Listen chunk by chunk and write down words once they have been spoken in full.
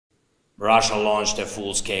Russia launched a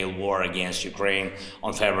full-scale war against Ukraine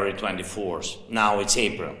on February 24th. Now it's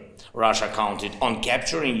April. Russia counted on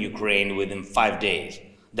capturing Ukraine within 5 days.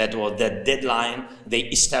 That was the deadline they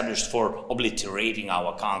established for obliterating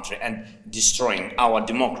our country and destroying our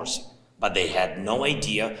democracy. But they had no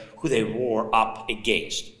idea who they were up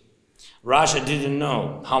against. Russia didn't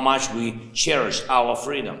know how much we cherished our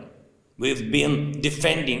freedom. We've been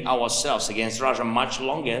defending ourselves against Russia much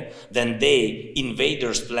longer than they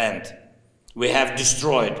invaders planned. We have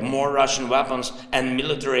destroyed more Russian weapons and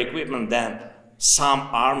military equipment than some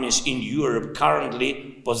armies in Europe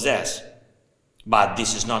currently possess. But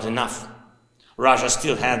this is not enough. Russia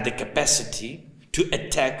still had the capacity to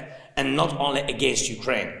attack, and not only against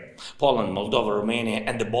Ukraine. Poland, Moldova, Romania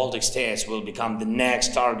and the Baltic states will become the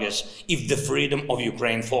next targets if the freedom of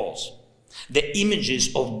Ukraine falls. The images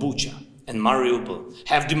of Bucha and Mariupol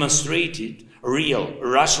have demonstrated real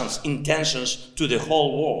Russians' intentions to the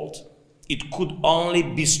whole world. It could only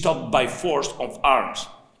be stopped by force of arms.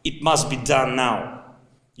 It must be done now.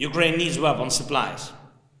 Ukraine needs weapon supplies.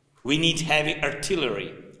 We need heavy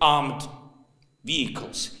artillery, armed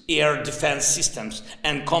vehicles, air defense systems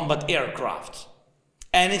and combat aircraft.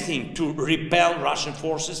 Anything to repel Russian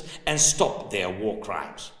forces and stop their war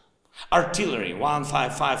crimes. Artillery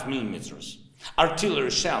 155 millimeters.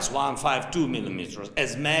 Artillery shells 152 millimeters,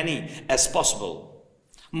 as many as possible.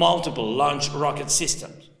 Multiple launch rocket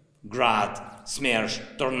systems. Grad, Smersh,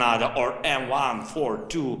 Tornado or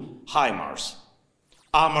M142 HIMARS.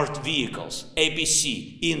 Armored vehicles,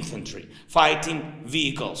 APC, infantry, fighting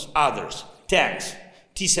vehicles, others, tanks,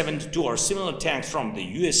 T-72 or similar tanks from the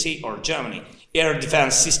USA or Germany, air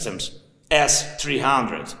defense systems,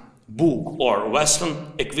 S-300, Buk or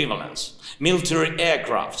Western equivalents, military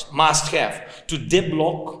aircraft must have to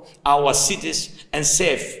deblock our cities and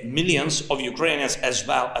save millions of Ukrainians as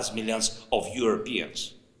well as millions of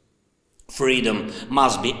Europeans. Freedom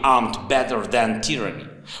must be armed better than tyranny.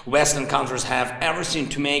 Western countries have everything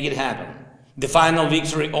to make it happen. The final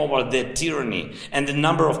victory over the tyranny and the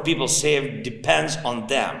number of people saved depends on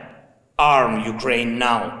them. Arm Ukraine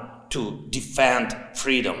now to defend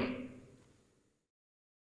freedom.